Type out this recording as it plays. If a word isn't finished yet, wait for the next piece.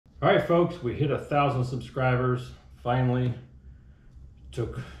All right, folks, we hit 1,000 subscribers finally.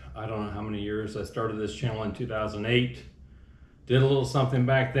 Took, I don't know how many years. I started this channel in 2008. Did a little something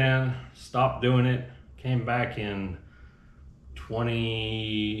back then, stopped doing it, came back in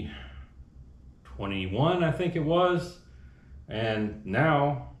 2021, I think it was. And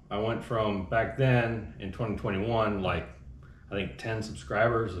now I went from back then in 2021, like I think 10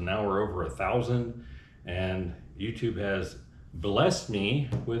 subscribers, and now we're over 1,000. And YouTube has blessed me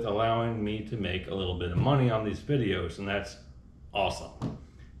with allowing me to make a little bit of money on these videos, and that's awesome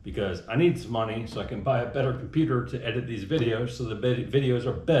because I need some money so I can buy a better computer to edit these videos so the videos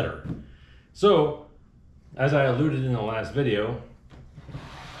are better. So as I alluded in the last video,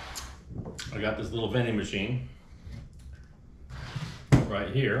 I got this little vending machine right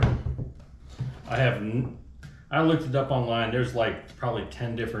here. I looked it up online. There's like probably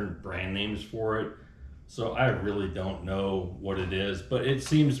 10 different brand names for it. So I really don't know what it is, but it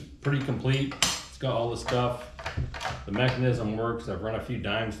seems pretty complete. It's got all the stuff. The mechanism works. I've run a few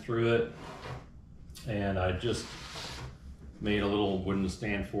dimes through it, and I just made a little wooden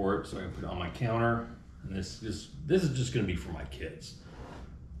stand for it so I can put it on my counter. And this is just gonna be for my kids.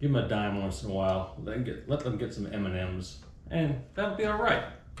 Give them a dime once in a while. Let them get some M&Ms, and that'll be all right.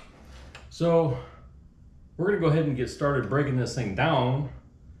 So we're gonna go ahead and get started breaking this thing down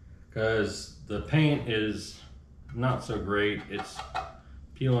because the paint is not so great. It's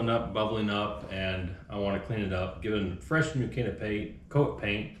peeling up, bubbling up, and I want to clean it up, give it a fresh new coat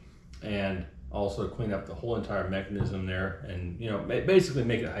paint, and also clean up the whole entire mechanism there, and basically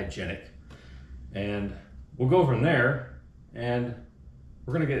make it hygienic. And we'll go from there, and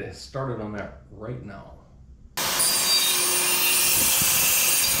we're gonna get started on that right now.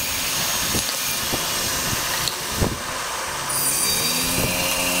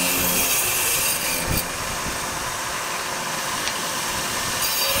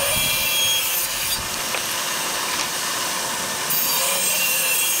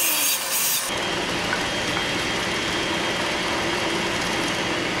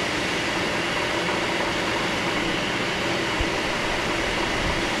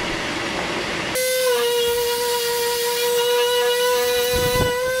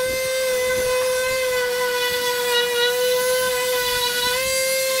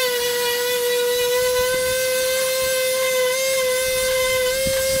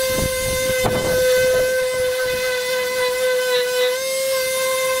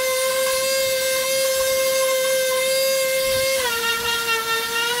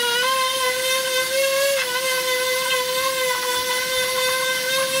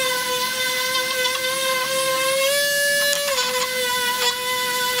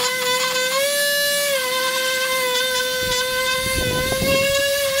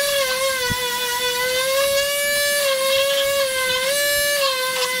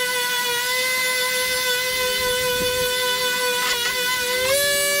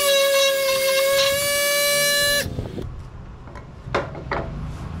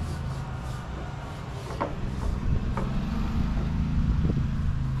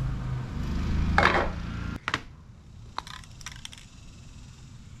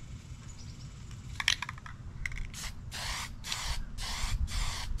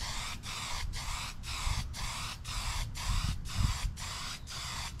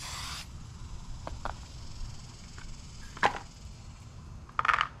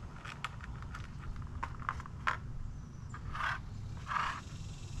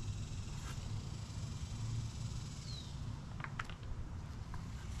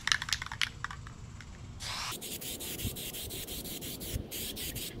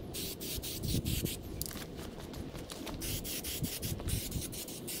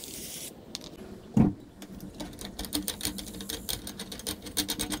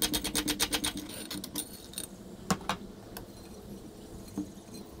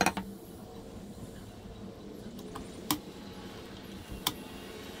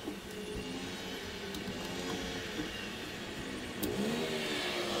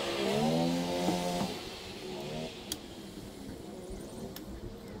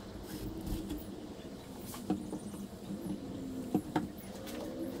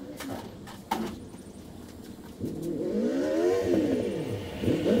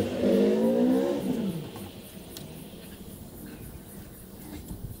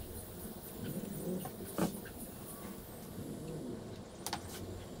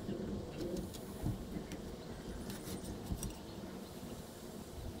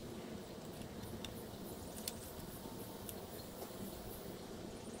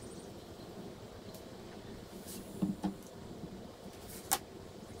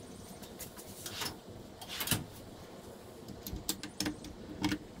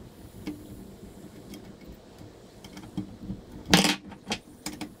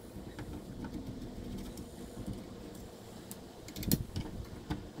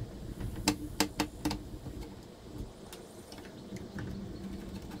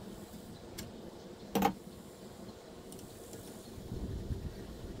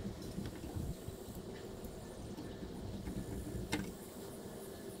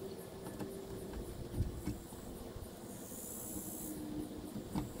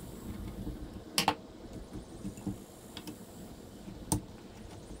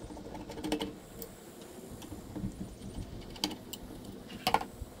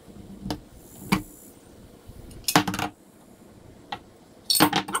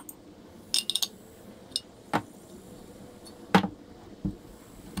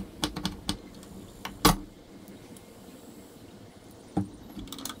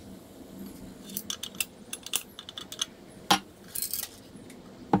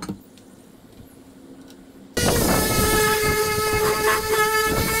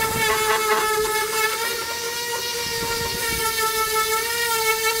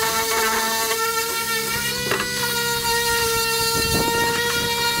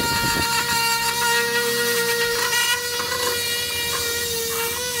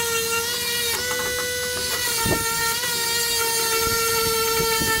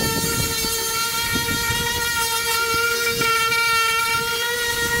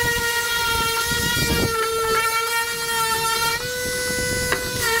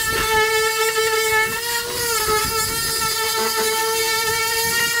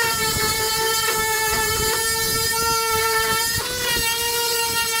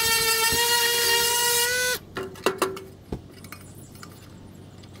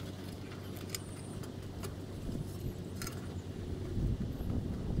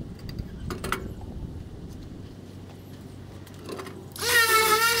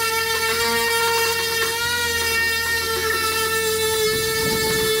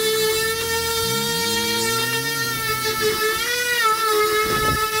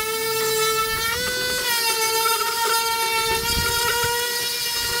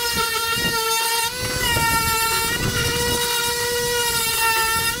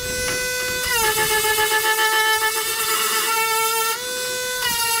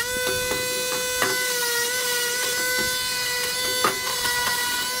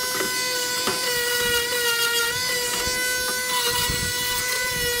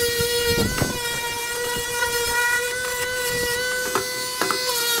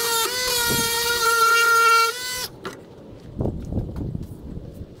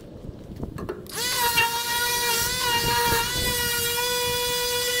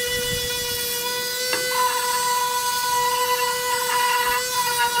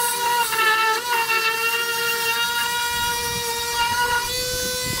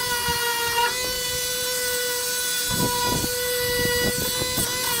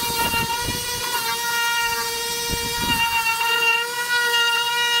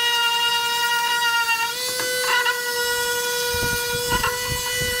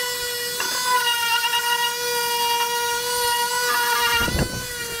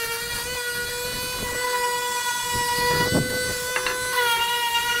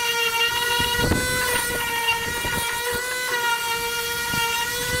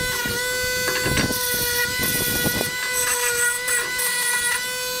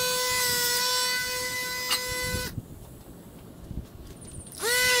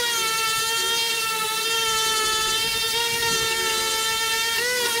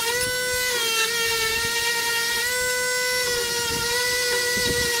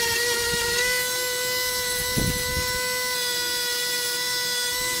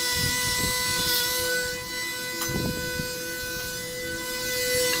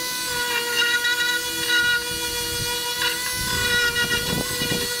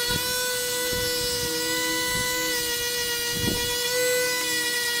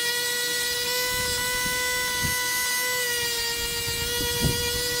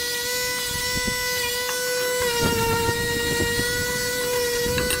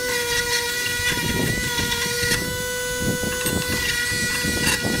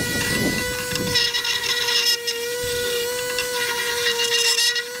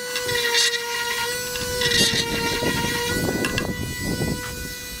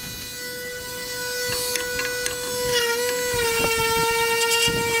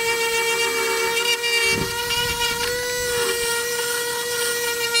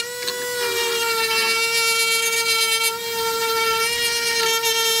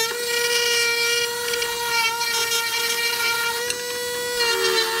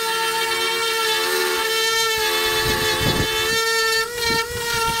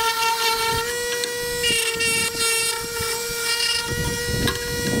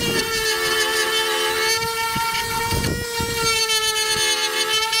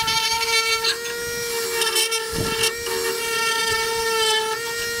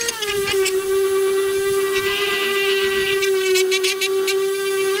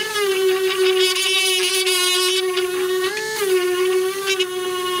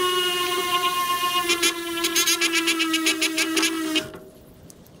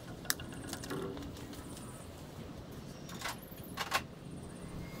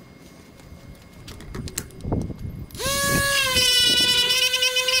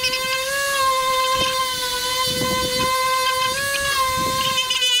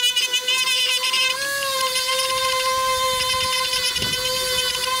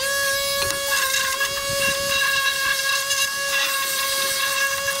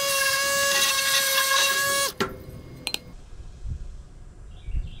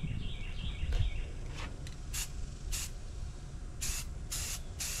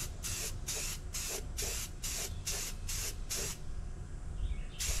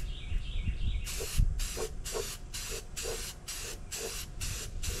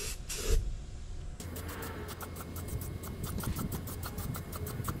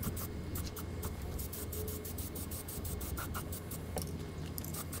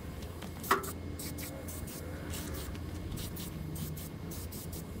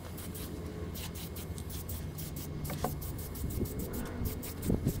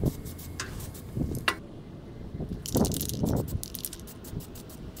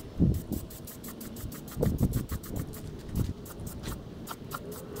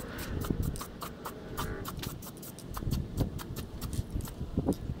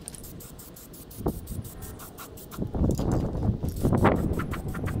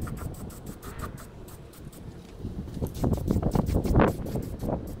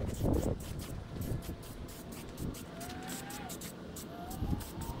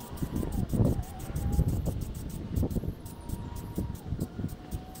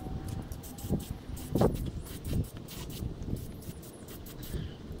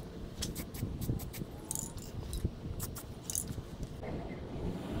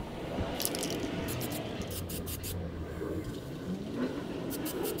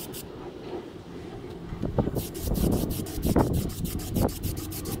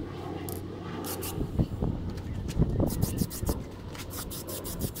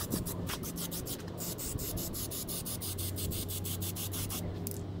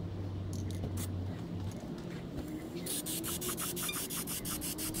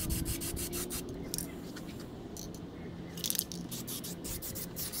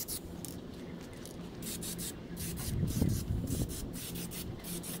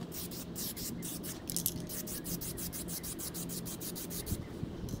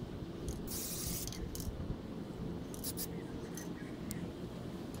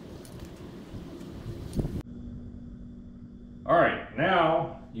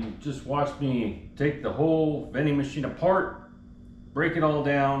 now you just watched me take the whole vending machine apart, break it all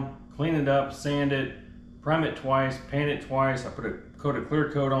down, clean it up, sand it, prime it twice, paint it twice. I put a coat of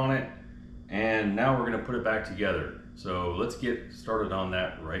clear coat on it, and now we're gonna put it back together. So let's get started on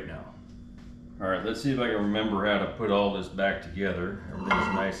that right now. All right, let's see if I can remember how to put all this back together.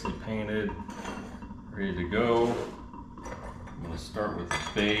 Everything's nicely painted, ready to go. I'm gonna start with the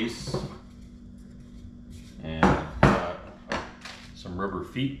base, and I've got some rubber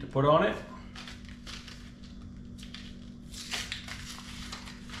feet to put on it.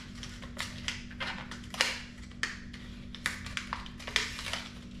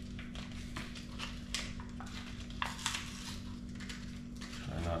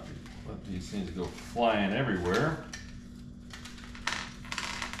 Let these things go flying everywhere.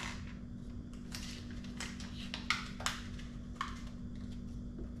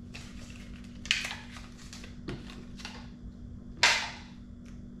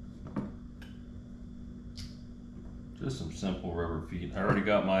 Just some simple rubber feet. I already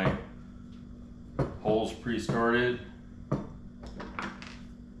got my holes pre-started. Let's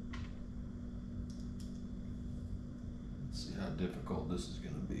see how difficult this is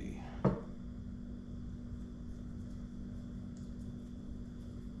going to be.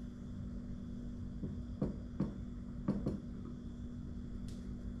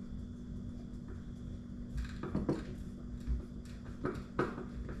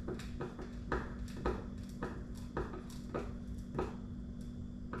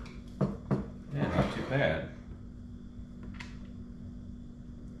 Bad.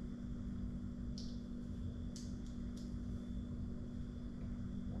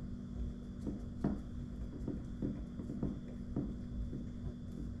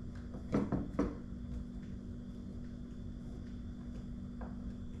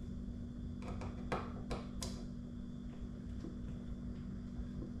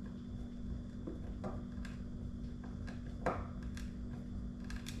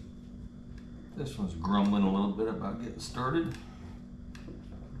 This one's grumbling a little bit about getting started.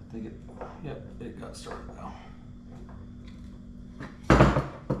 I think it got started now.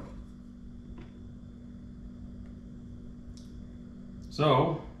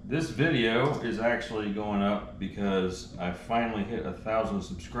 So this video is actually going up because I finally hit 1,000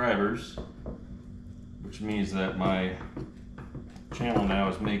 subscribers, which means that my channel now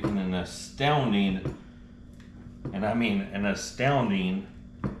is making an astounding, and I mean an astounding,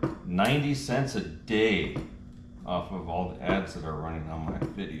 90 cents a day off of all the ads that are running on my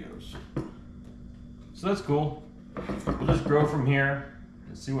videos. So that's cool. We'll just grow from here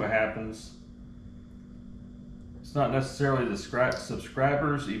and see what happens. It's not necessarily the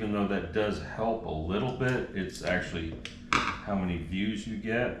subscribers, even though that does help a little bit. It's actually how many views you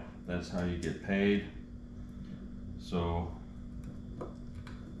get. That's how you get paid. So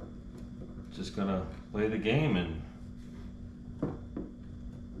just gotta play the game and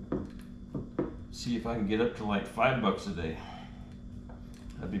see if I can get up to like $5 a day.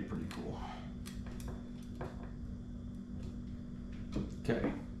 That'd be pretty cool.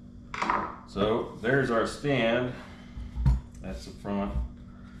 Okay, so there's our stand. That's the front.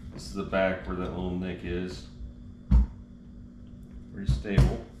 This is the back where that little nick is. Pretty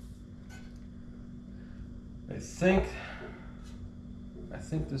stable. I think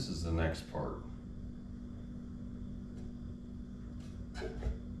this is the next part.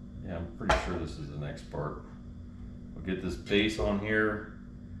 Yeah, I'm pretty sure this is the next part. We'll get this base on here,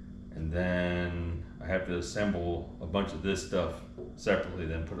 and then I have to assemble a bunch of this stuff separately,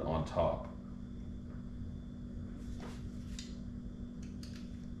 then put it on top.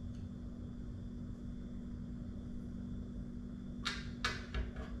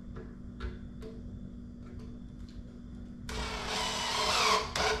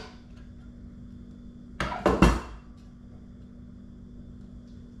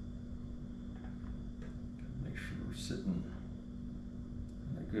 Sitting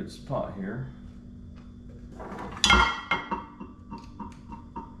in a good spot here.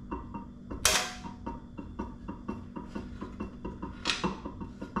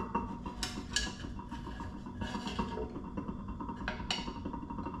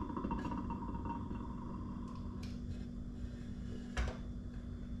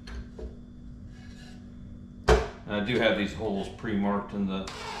 And I do have these holes pre-marked in the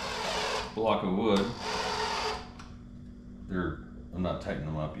block of wood. I'm not tightening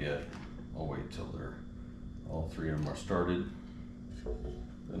them up yet. I'll wait till all three of them are started.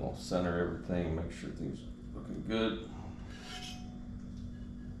 Then I'll center everything, make sure things are looking good.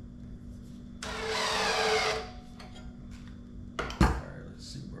 All right, let's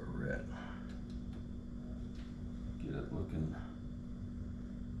see where we're at. Get it looking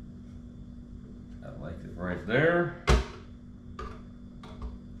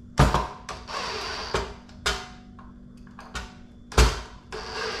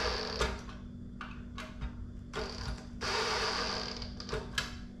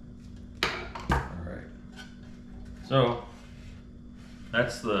So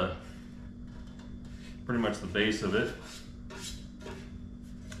that's pretty much the base of it.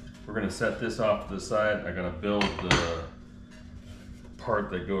 We're gonna set this off to the side. I gotta build the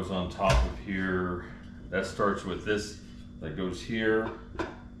part that goes on top of here. That starts with this that goes here.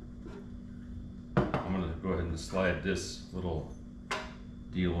 I'm gonna go ahead and slide this little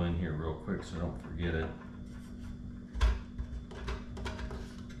deal in here real quick so I don't forget it.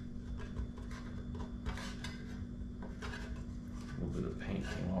 A little bit of paint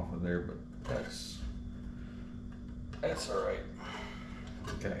came off of there, but that's all right.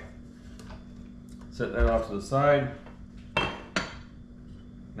 Okay, set that off to the side.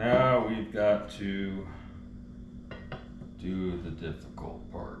 Now we've got to do the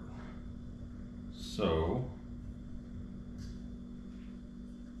difficult part. So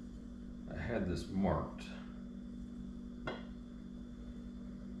I had this marked.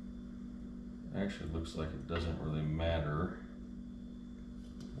 Actually, it looks like it doesn't really matter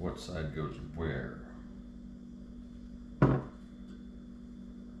what side goes where. We're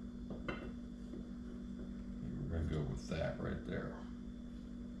going to go with that right there.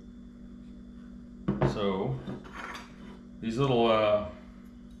 So these little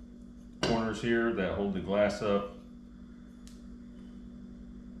corners here that hold the glass up,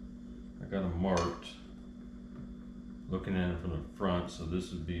 I got them marked looking at it from the front. So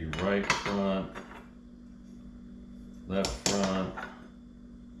this would be right front, left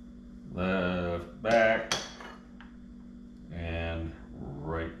back, and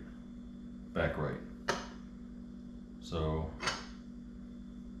right back right. So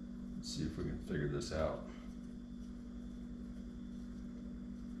let's see if we can figure this out.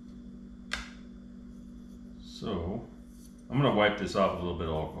 So I'm gonna wipe this off with a little bit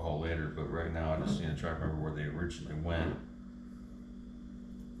of alcohol later, but right now I just need to try to remember where they originally went.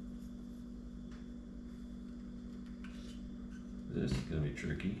 This is gonna be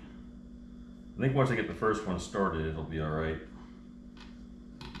tricky. I think once I get the first one started, it'll be all right.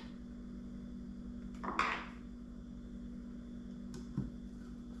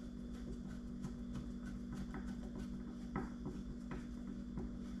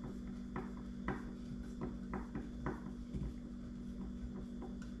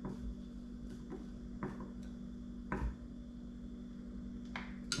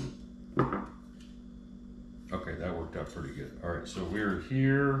 Okay, that worked out pretty good. All right, so we're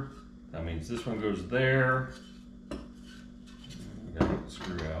here. That means this one goes there. We gotta get the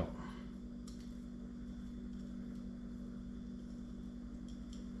screw out.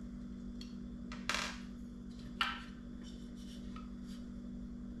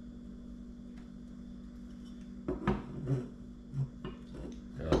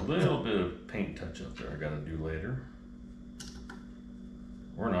 Got a little bit of paint touch up there I gotta do later.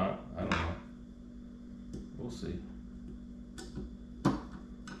 Or not, I don't know. We'll see.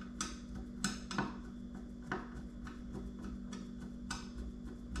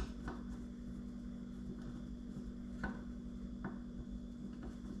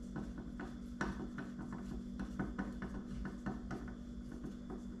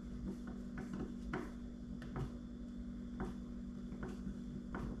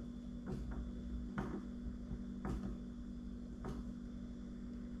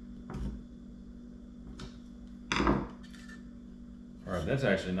 All right, that's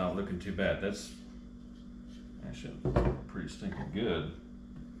actually not looking too bad. That's actually pretty stinking good.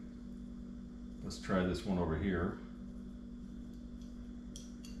 Let's try this one over here.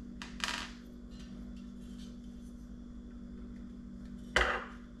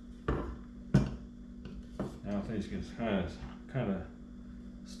 Now things can kind of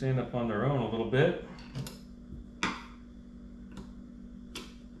stand up on their own a little bit.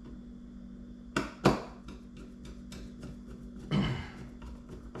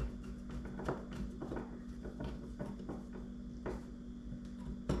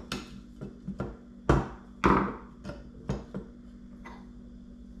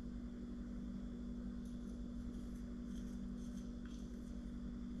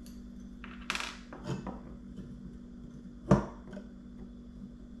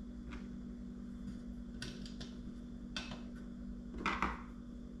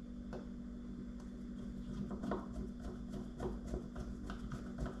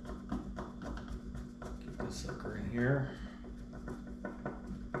 Sucker in here.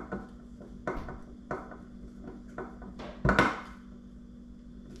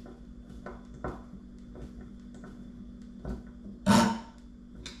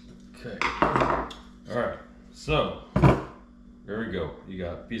 Okay. All right. So there we go. You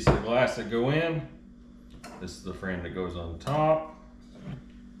got a piece of glass that go in. This is the frame that goes on top.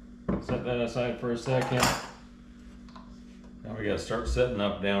 Set that aside for a second. Now we gotta start setting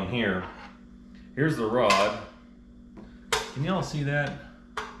up down here. Here's the rod. Can y'all see that?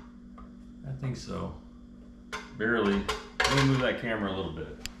 I think so. Barely. Let me move that camera a little bit.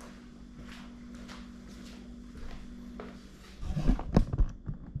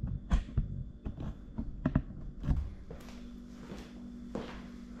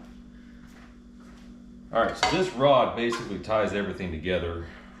 All right, so this rod basically ties everything together.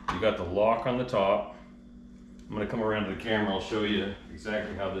 You got the lock on the top. I'm gonna come around to the camera, I'll show you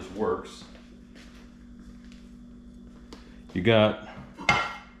exactly how this works. You got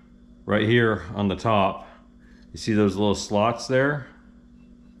right here on the top, you see those little slots there?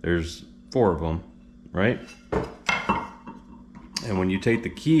 There's 4 of them, right? And when you take the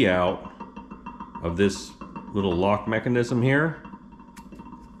key out of this little lock mechanism here,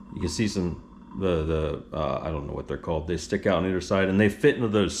 you can see some, I don't know what they're called, they stick out on either side and they fit into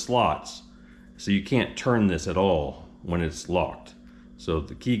those slots. So you can't turn this at all when it's locked. So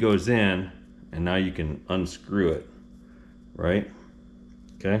the key goes in and now you can unscrew it, right?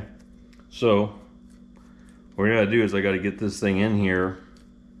 Okay, so what I gotta do is I gotta get this thing in here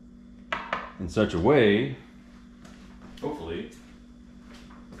in such a way, hopefully,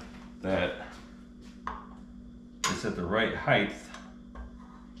 that it's at the right height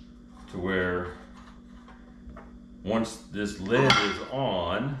to where once this lid is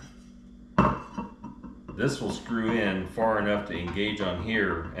on, this will screw in far enough to engage on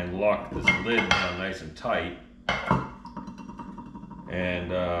here and lock this lid down nice and tight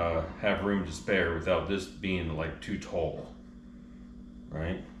and have room to spare without this being like too tall,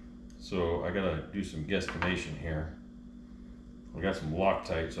 right? So I gotta do some guesstimation here. I got some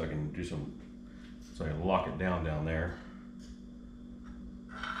Loctite so I can do some, so I can lock it down there.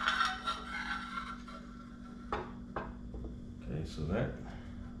 Okay, so that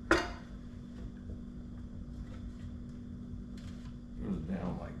goes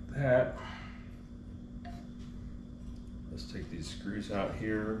down like that. Let's take these screws out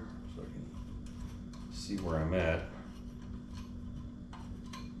here so I can see where I'm at.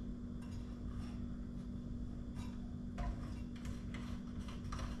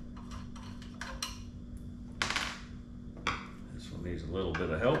 This one needs a little bit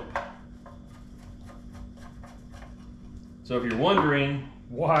of help. So if you're wondering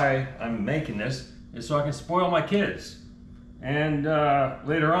why I'm making this, is so I can spoil my kids. And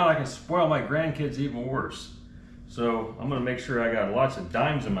later on I can spoil my grandkids even worse. So I'm gonna make sure I got lots of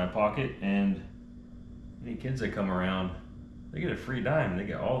dimes in my pocket, and any kids that come around, they get a free dime. They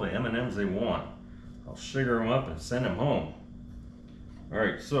get all the M&Ms they want. I'll sugar them up and send them home. All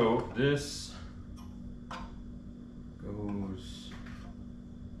right, so this goes,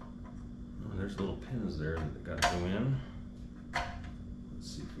 oh, there's little pins there that gotta go in.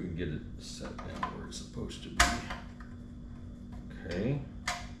 Let's see if we can get it set down where it's supposed to be. Okay.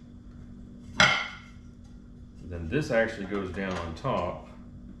 Then this actually goes down on top.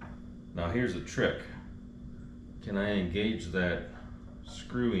 Now here's a trick. Can I engage that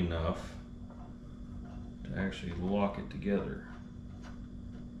screw enough to actually lock it together?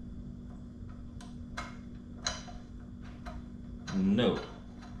 No.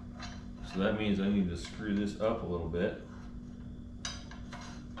 So that means I need to screw this up a little bit.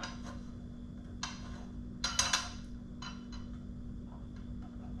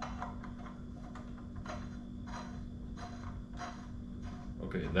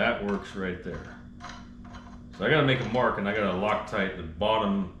 Okay, that works right there. So I gotta make a mark and I gotta Loctite the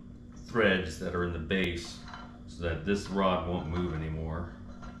bottom threads that are in the base so that this rod won't move anymore.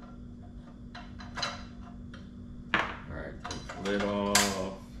 All right, take the lid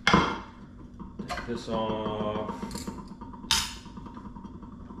off, take this off.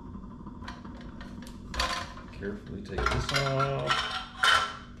 Carefully take this off.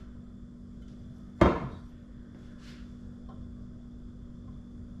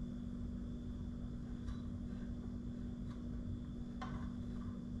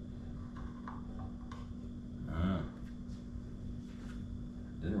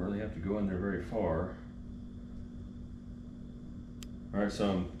 Didn't really have to go in there very far. All right, so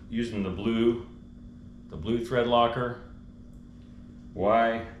I'm using the blue thread locker.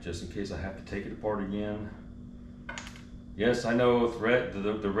 Why? Just in case I have to take it apart again. Yes, I know the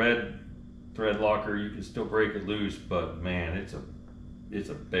red thread locker, you can still break it loose, but man, it's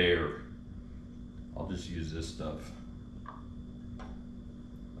a bear. I'll just use this stuff.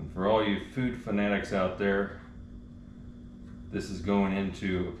 And for all you food fanatics out there, this is going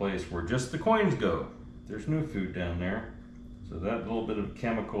into a place where just the coins go. There's no food down there. So that little bit of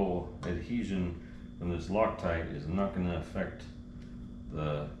chemical adhesion from this Loctite is not going to affect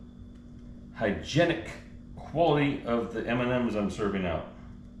the hygienic quality of the M&Ms I'm serving out.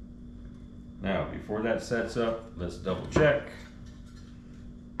 Now, before that sets up, let's double check.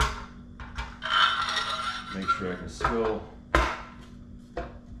 Make sure I can still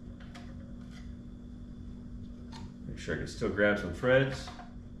grab some threads.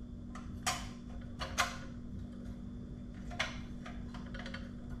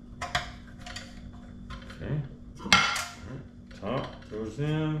 Okay. Top goes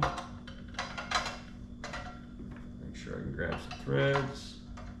in. Make sure I can grab some threads.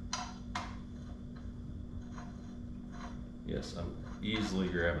 Yes, I'm easily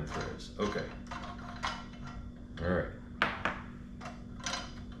grabbing threads. Okay. All right.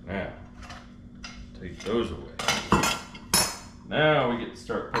 Now, take those away. Now we get to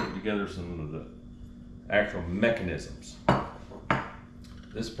start putting together some of the actual mechanisms.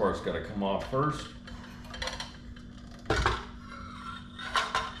 This part's got to come off first.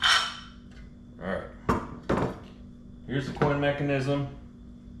 All right. Here's the coin mechanism.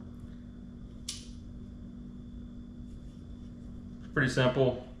 Pretty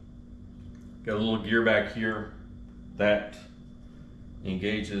simple. Got a little gear back here that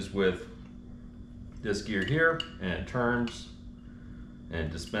engages with this gear here, and it turns and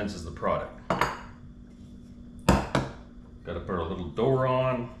dispenses the product. Got to put a little door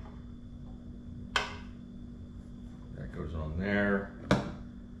on. That goes on there.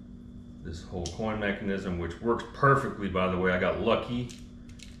 This whole coin mechanism, which works perfectly, by the way. I got lucky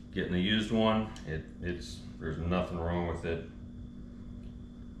getting a used one. There's nothing wrong with it.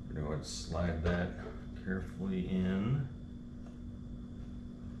 I'm gonna go ahead and slide that carefully in.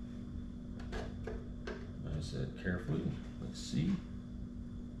 I said carefully. Let's see.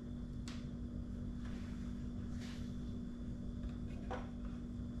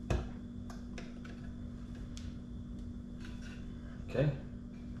 Okay.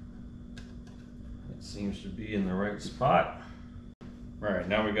 It seems to be in the right spot. All right,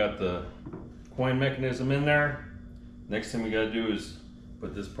 now we got the coin mechanism in there. Next thing we got to do is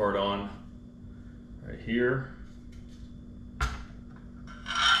put this part on right here.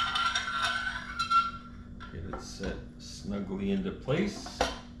 Get it set snugly into place.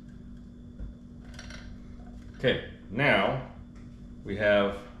 Okay, now we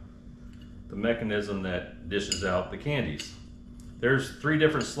have the mechanism that dishes out the candies. There's 3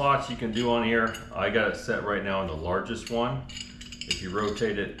 different slots you can do on here. I got it set right now on the largest one. If you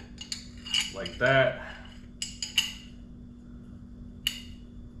rotate it like that,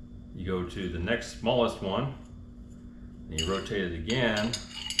 you go to the next smallest one, and you rotate it again,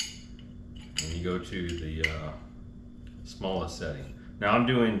 and you go to the smallest setting. Now I'm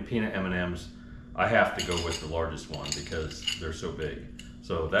doing peanut M&Ms. I have to go with the largest one because they're so big.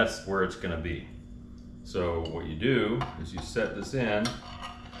 So that's where it's gonna be. So what you do is you set this in,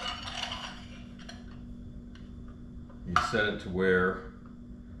 you set it to where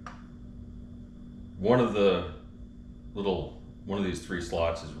one of these 3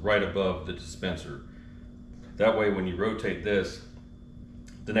 slots is right above the dispenser. That way when you rotate this,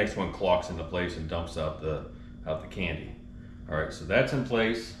 the next one clocks into place and dumps out the candy. All right, so that's in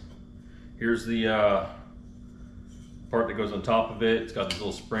place. Here's the part that goes on top of it. It's got these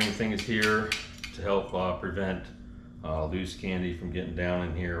little spring things here to help prevent loose candy from getting down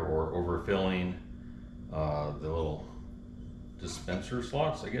in here or overfilling the little dispenser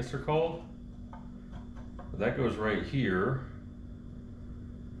slots, I guess they're called. But that goes right here,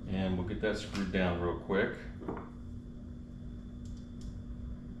 and we'll get that screwed down real quick.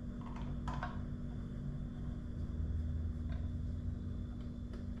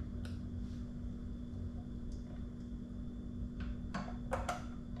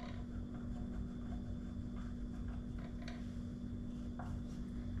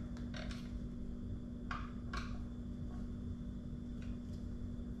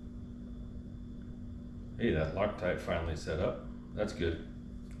 Hey, that Loctite finally set up. That's good.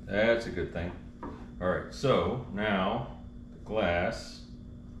 That's a good thing. All right, so now the glass.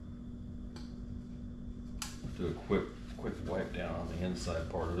 Do a quick wipe down on the inside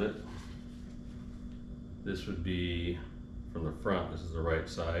part of it. This would be from the front. This is the right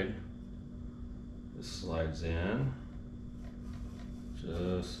side. This slides in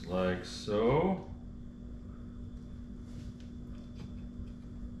just like so.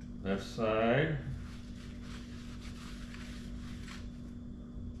 Left side.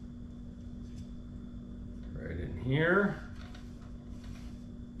 Right in here.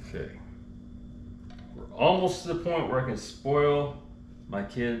 Okay. We're almost to the point where I can spoil my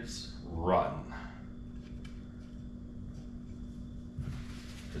kids rotten.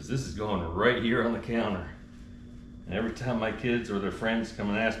 Because this is going right here on the counter. And every time my kids or their friends come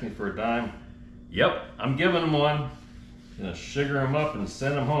and ask me for a dime, Yep, I'm giving them one. Gonna sugar them up and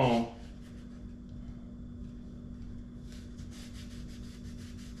send them home.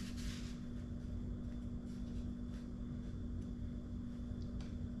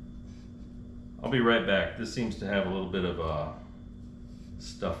 I'll be right back. This seems to have a little bit of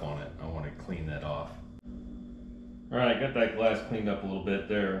stuff on it. I want to clean that off. All right, got that glass cleaned up a little bit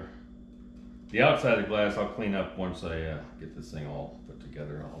there. The outside of the glass I'll clean up once I get this thing all put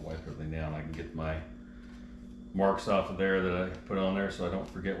together. I'll wipe everything down. I can get my marks off of there that I put on there so I don't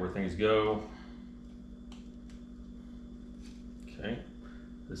forget where things go. Okay,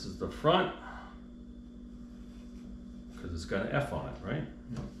 this is the front because it's got an F on it, right?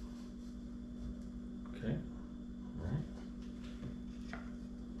 Okay, all right.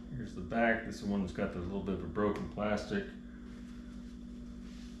 Here's the back. This is the one that's got the little bit of a broken plastic.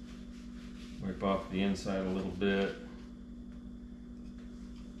 Wipe off the inside a little bit.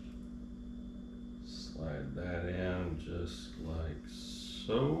 Slide that in just like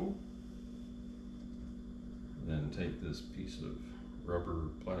so. Then take this piece of rubber,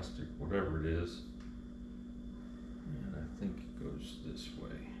 plastic, whatever it is, and I think it goes this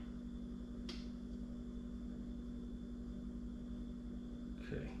way.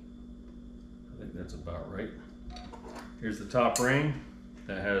 Okay, I think that's about right. Here's the top ring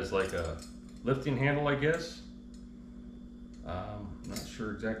that has like a lifting handle, I guess. Not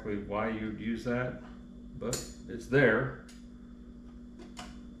sure exactly why you'd use that, but it's there.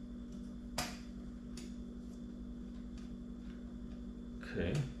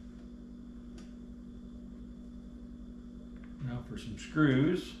 Okay. Now for some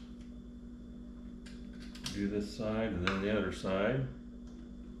screws. Do this side and then the other side.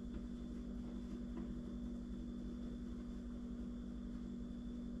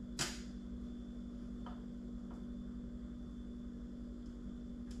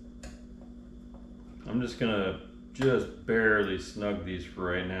 I'm just gonna barely snug these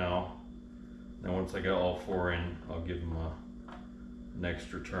for right now. Then once I get all four in, I'll give them an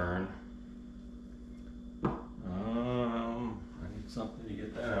extra turn. I need something to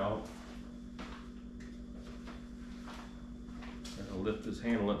get that out. Gotta lift this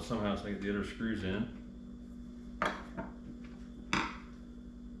handle up somehow so I get the other screws in. Okay.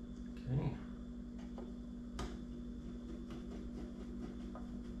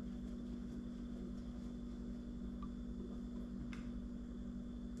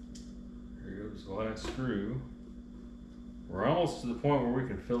 The last screw. We're almost to the point where we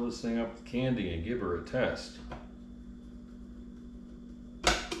can fill this thing up with candy and give her a test.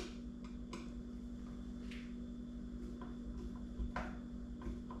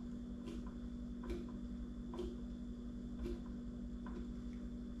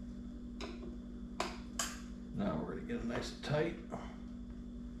 Now we're going to get it nice and tight.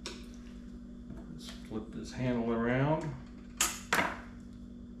 Let's flip this handle around.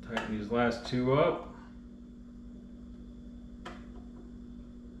 Tighten these last two up.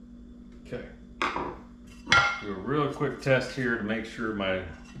 Okay. Do a real quick test here to make sure my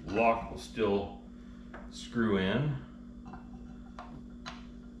lock will still screw in.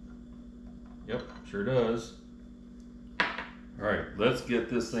 Yep, sure does. All right, let's get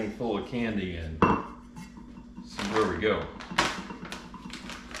this thing full of candy and see where we go.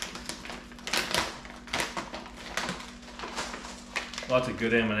 Lots of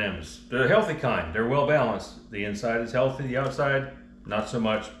good M&Ms. They're the healthy kind. They're well balanced. The inside is healthy, the outside not so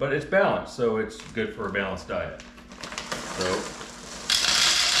much, but it's balanced, so it's good for a balanced diet. So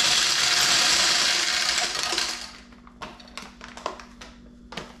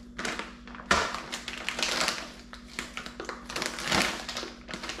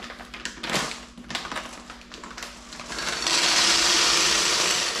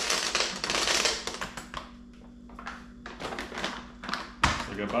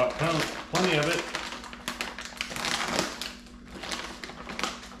we got about plenty of it.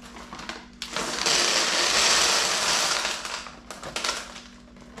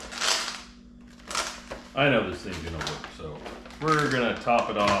 I know this thing's gonna work, so we're gonna top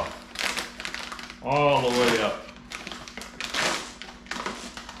it off all the way up.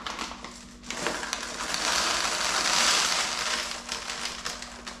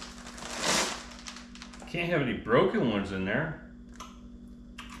 Can't have any broken ones in there.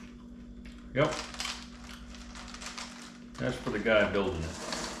 Yep. That's for the guy building it.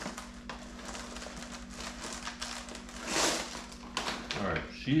 Alright,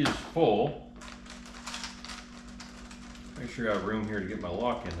 she is full. Make sure I have room here to get my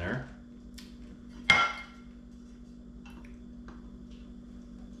lock in there.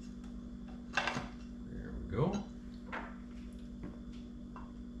 There we go.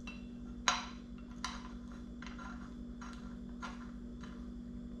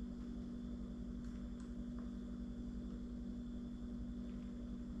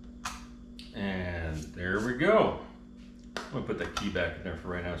 go. I'm gonna put that key back in there for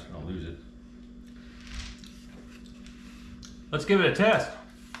right now so I don't lose it. Let's give it a test.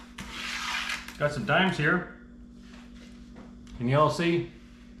 Got some dimes here. Can you all see?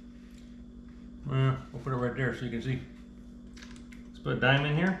 We'll put it right there so you can see. Let's put a dime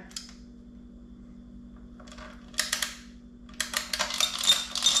in here.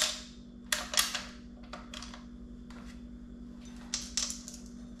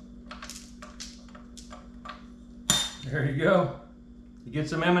 There you go. You get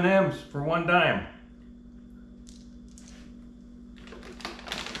some M&Ms for 1 dime.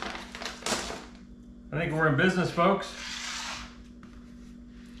 I think we're in business, folks.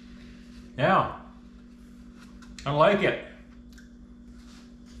 Yeah, I like it.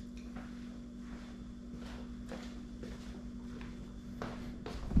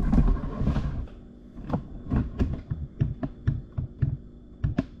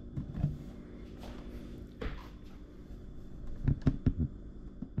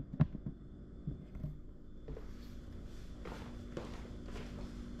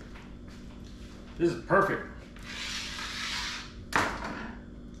 This is perfect.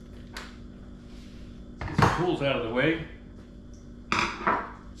 Get some tools out of the way.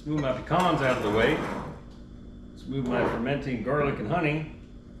 Let's move my pecans out of the way. Let's move my fermenting garlic and honey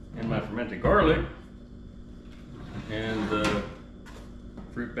and my fermented garlic and the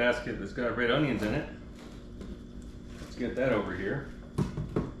fruit basket that's got red onions in it. Let's get that over here.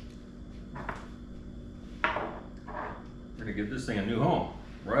 We're gonna give this thing a new home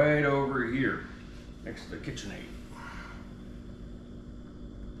right over here next to the KitchenAid.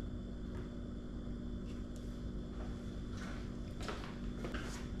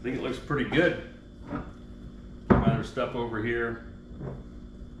 I think it looks pretty good. Some other stuff over here.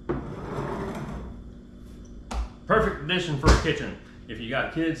 Perfect addition for a kitchen. If you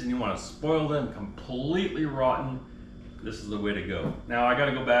got kids and you want to spoil them completely rotten, this is the way to go. Now I got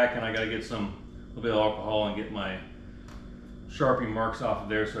to go back and I got to get a little bit of alcohol and get my Sharpie marks off of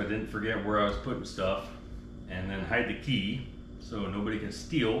there so I didn't forget where I was putting stuff, and then hide the key so nobody can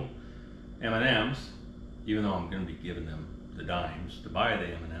steal M&Ms, even though I'm going to be giving them the dimes to buy the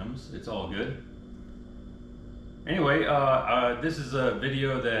M&Ms. It's all good. Anyway, this is a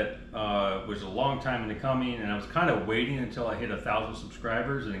video that was a long time in the coming, and I was kind of waiting until I hit 1,000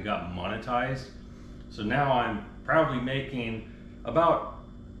 subscribers and it got monetized. So now I'm probably making about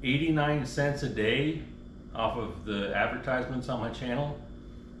 89 cents a day off of the advertisements on my channel.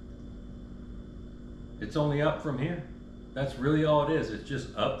 It's only up from here. That's really all it is. It's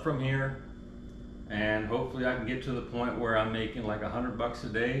just up from here, and hopefully I can get to the point where I'm making like $100 a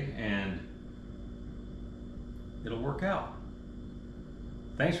day and it'll work out.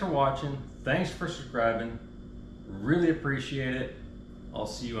 Thanks for watching. Thanks for subscribing. Really appreciate it. I'll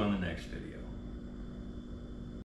see you on the next video.